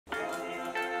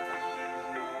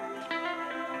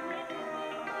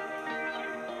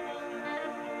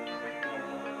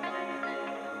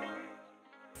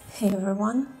Hey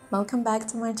everyone, welcome back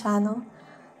to my channel.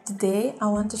 Today I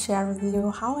want to share with you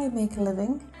how I make a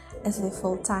living as a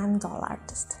full-time doll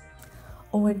artist.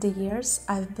 Over the years,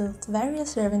 I've built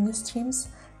various revenue streams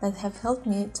that have helped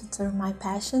me to turn my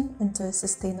passion into a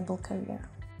sustainable career.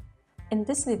 In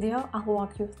this video, I'll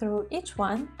walk you through each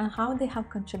one and how they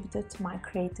have contributed to my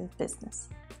creative business.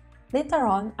 Later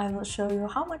on, I will show you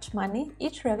how much money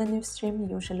each revenue stream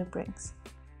usually brings.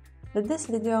 With this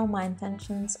video, my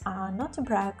intentions are not to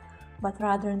brag, but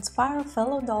rather inspire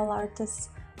fellow doll artists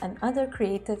and other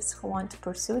creatives who want to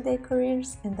pursue their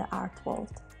careers in the art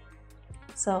world.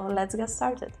 So let's get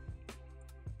started.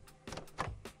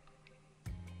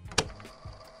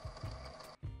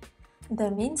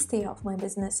 The mainstay of my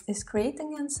business is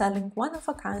creating and selling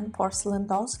one-of-a-kind porcelain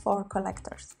dolls for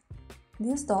collectors.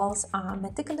 These dolls are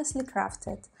meticulously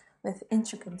crafted with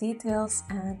intricate details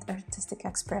and artistic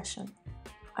expression.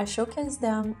 I showcase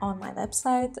them on my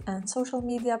website and social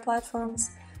media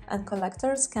platforms, and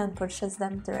collectors can purchase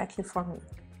them directly from me.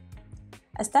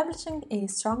 Establishing a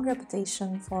strong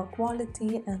reputation for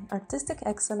quality and artistic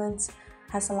excellence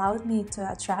has allowed me to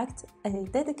attract a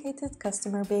dedicated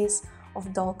customer base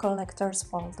of doll collectors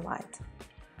worldwide.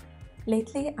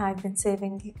 Lately, I've been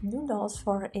saving new dolls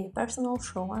for a personal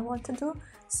show I want to do,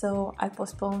 so I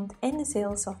postponed any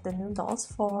sales of the new dolls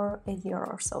for a year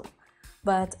or so.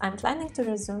 But I'm planning to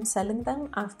resume selling them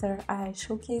after I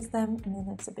showcase them in an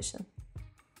exhibition.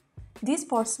 These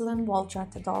porcelain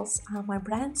wall-jointed dolls are my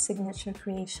brand's signature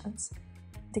creations.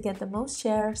 They get the most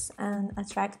shares and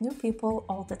attract new people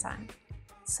all the time.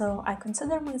 So I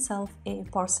consider myself a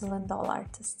porcelain doll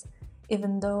artist,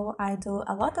 even though I do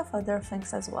a lot of other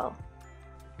things as well.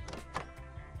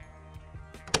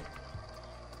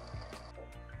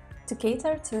 To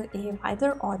cater to a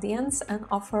wider audience and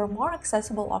offer more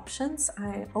accessible options,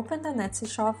 I opened an Etsy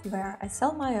shop where I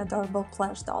sell my adorable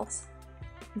plush dolls.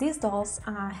 These dolls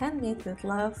are handmade with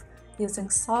love, using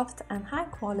soft and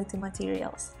high-quality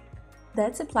materials. The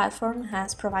Etsy platform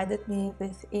has provided me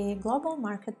with a global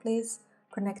marketplace,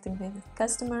 connecting me with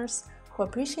customers who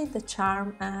appreciate the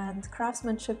charm and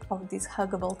craftsmanship of these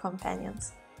huggable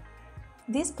companions.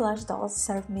 These plush dolls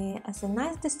serve me as a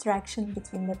nice distraction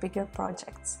between the bigger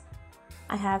projects.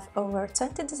 I have over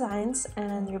 20 designs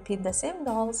and repeat the same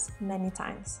dolls many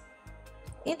times.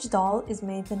 Each doll is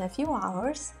made in a few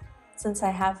hours, since I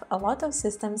have a lot of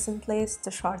systems in place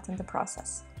to shorten the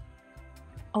process.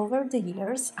 Over the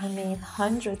years, I made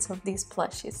hundreds of these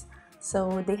plushies,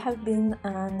 so they have been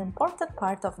an important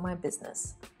part of my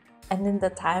business. And in the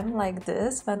time like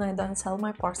this, when I don't sell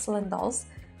my porcelain dolls,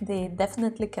 they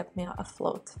definitely kept me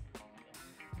afloat.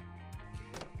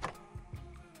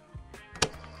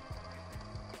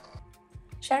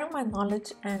 Sharing my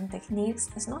knowledge and techniques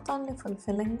is not only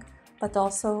fulfilling, but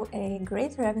also a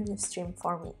great revenue stream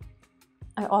for me.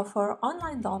 I offer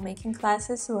online doll making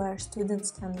classes where students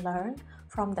can learn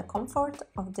from the comfort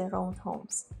of their own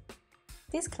homes.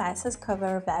 These classes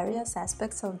cover various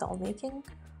aspects of doll making,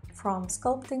 from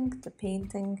sculpting to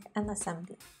painting and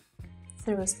assembly.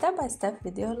 Through step-by-step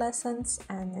video lessons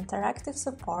and interactive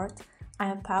support,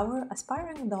 I empower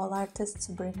aspiring doll artists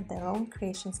to bring their own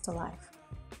creations to life.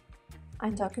 I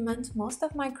document most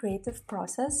of my creative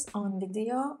process on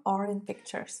video or in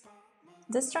pictures.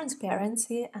 This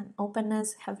transparency and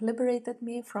openness have liberated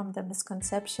me from the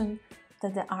misconception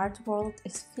that the art world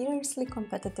is fiercely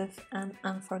competitive and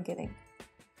unforgiving.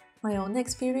 My own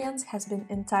experience has been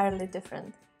entirely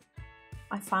different.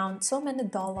 I found so many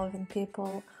doll-loving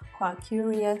people who are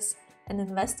curious and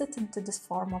invested into this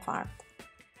form of art.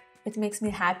 It makes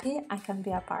me happy I can be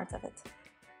a part of it.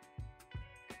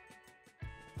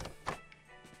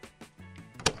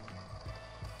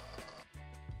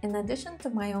 In addition to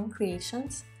my own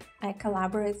creations, I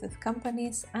collaborate with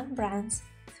companies and brands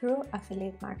through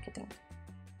affiliate marketing.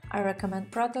 I recommend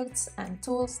products and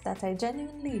tools that I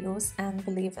genuinely use and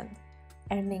believe in,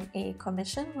 earning a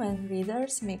commission when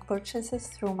readers make purchases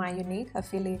through my unique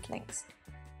affiliate links.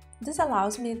 This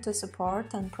allows me to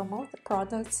support and promote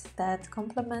products that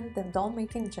complement the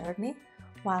doll-making journey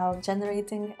while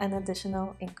generating an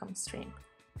additional income stream.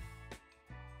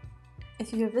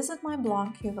 If you visit my blog,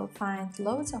 you will find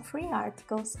loads of free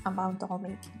articles about doll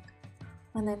making.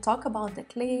 When I talk about the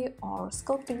clay or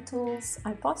sculpting tools,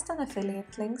 I post an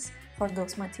affiliate links for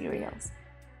those materials.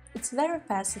 It's very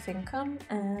passive income,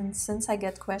 and since I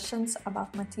get questions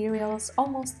about materials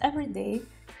almost every day,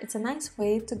 it's a nice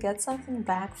way to get something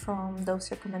back from those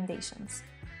recommendations.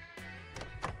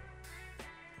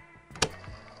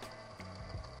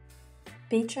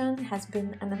 Patreon has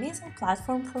been an amazing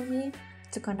platform for me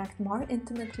to connect more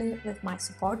intimately with my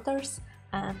supporters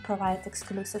and provide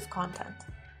exclusive content.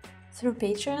 Through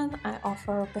Patreon, I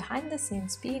offer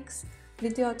behind-the-scenes peeks,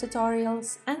 video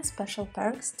tutorials, and special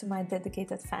perks to my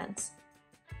dedicated fans.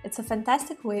 It's a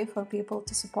fantastic way for people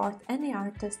to support any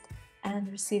artist and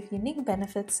receive unique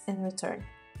benefits in return.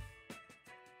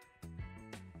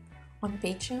 On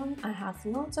Patreon, I have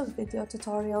loads of video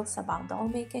tutorials about doll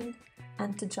making,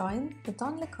 and to join, it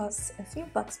only costs a few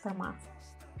bucks per month.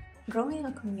 Growing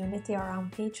a community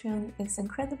around Patreon is an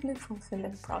incredibly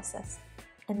fulfilling process,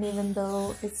 and even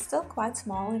though it's still quite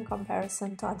small in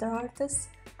comparison to other artists,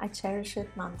 I cherish it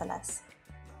nonetheless.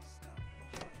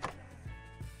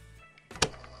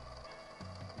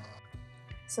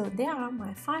 So there are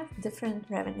my 5 different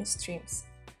revenue streams.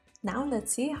 Now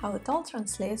let's see how it all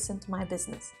translates into my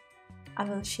business. I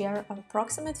will share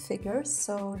approximate figures,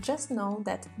 so just know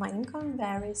that my income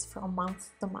varies from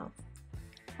month to month.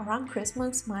 Around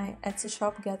Christmas, my Etsy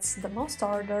shop gets the most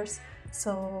orders,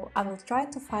 so I will try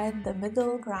to find the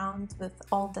middle ground with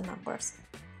all the numbers.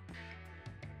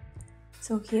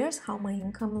 So here's how my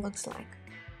income looks like.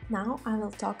 Now I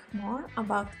will talk more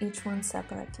about each one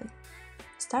separately.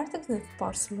 Starting with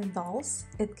porcelain dolls,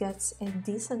 it gets a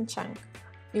decent chunk.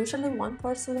 Usually one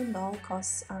porcelain doll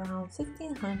costs around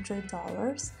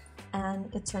 $1,500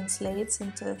 and it translates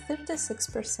into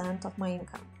 36% of my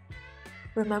income.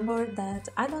 Remember that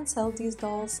I don't sell these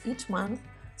dolls each month,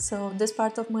 so this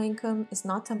part of my income is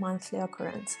not a monthly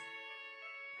occurrence.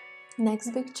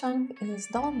 Next big chunk is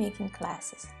doll making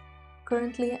classes.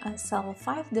 Currently I sell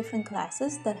 5 different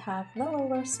classes that have well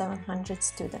over 700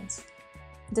 students.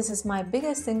 This is my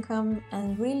biggest income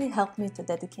and really helped me to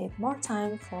dedicate more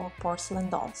time for porcelain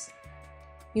dolls.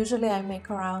 Usually I make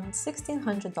around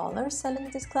 $1,600 selling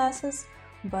these classes,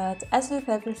 but as with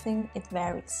everything, it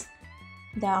varies.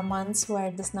 There are months where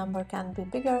this number can be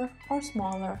bigger or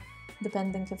smaller,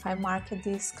 depending if I market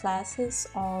these classes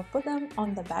or put them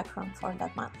on the background for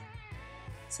that month.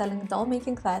 Selling doll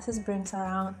making classes brings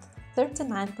around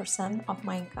 39% of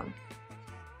my income.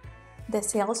 The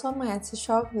sales on my Etsy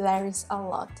shop varies a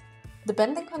lot.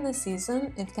 Depending on the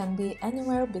season, it can be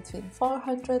anywhere between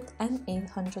 $400 and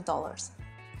 $800.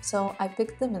 So I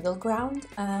picked the middle ground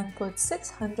and put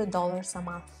 $600 a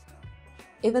month.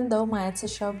 Even though my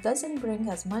Etsy shop doesn't bring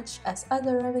as much as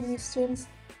other revenue streams,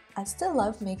 I still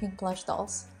love making plush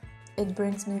dolls. It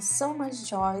brings me so much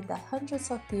joy that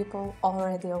hundreds of people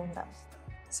already own them.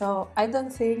 So I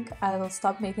don't think I will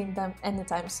stop making them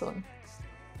anytime soon.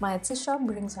 My Etsy shop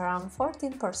brings around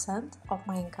 14% of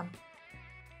my income.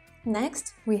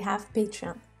 Next, we have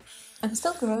Patreon. I'm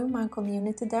still growing my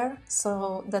community there,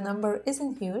 so the number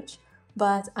isn't huge,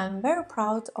 but I'm very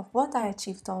proud of what I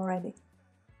achieved already.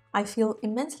 I feel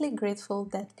immensely grateful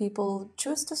that people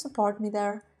choose to support me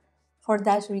there. For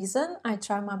that reason, I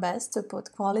try my best to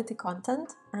put quality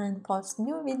content and post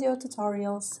new video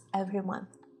tutorials every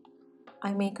month.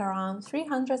 I make around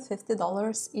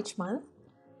 $350 each month,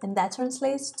 and that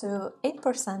translates to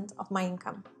 8% of my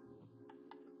income.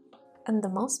 And the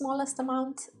most smallest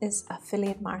amount is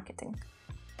affiliate marketing.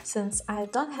 Since I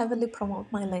don't heavily promote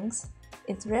my links,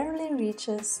 it rarely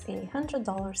reaches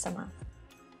 $100 a month.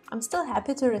 I'm still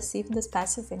happy to receive this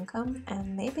passive income,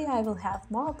 and maybe I will have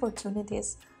more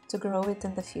opportunities to grow it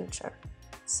in the future.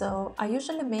 So I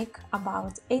usually make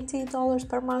about $80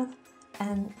 per month,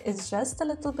 and it's just a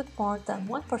little bit more than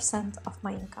 1% of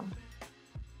my income.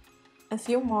 A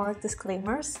few more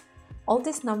disclaimers. All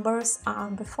these numbers are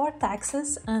before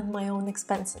taxes and my own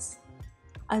expenses.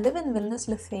 I live in Vilnius,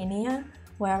 Lithuania,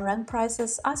 where rent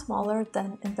prices are smaller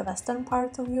than in the western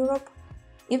part of Europe,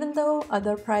 even though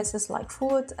other prices like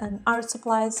food and art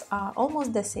supplies are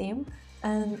almost the same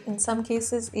and in some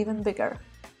cases even bigger.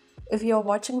 If you're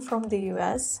watching from the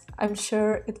US, I'm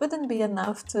sure it wouldn't be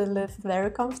enough to live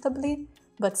very comfortably,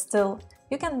 but still,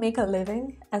 you can make a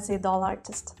living as a doll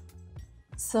artist.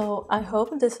 So I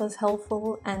hope this was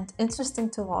helpful and interesting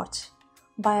to watch.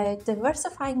 By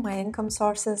diversifying my income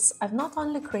sources, I've not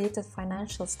only created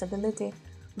financial stability,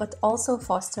 but also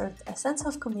fostered a sense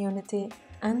of community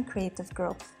and creative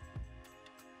growth.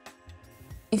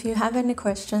 If you have any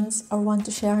questions or want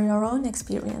to share your own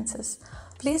experiences,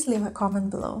 please leave a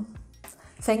comment below.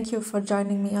 Thank you for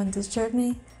joining me on this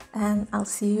journey, and I'll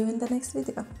see you in the next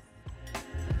video.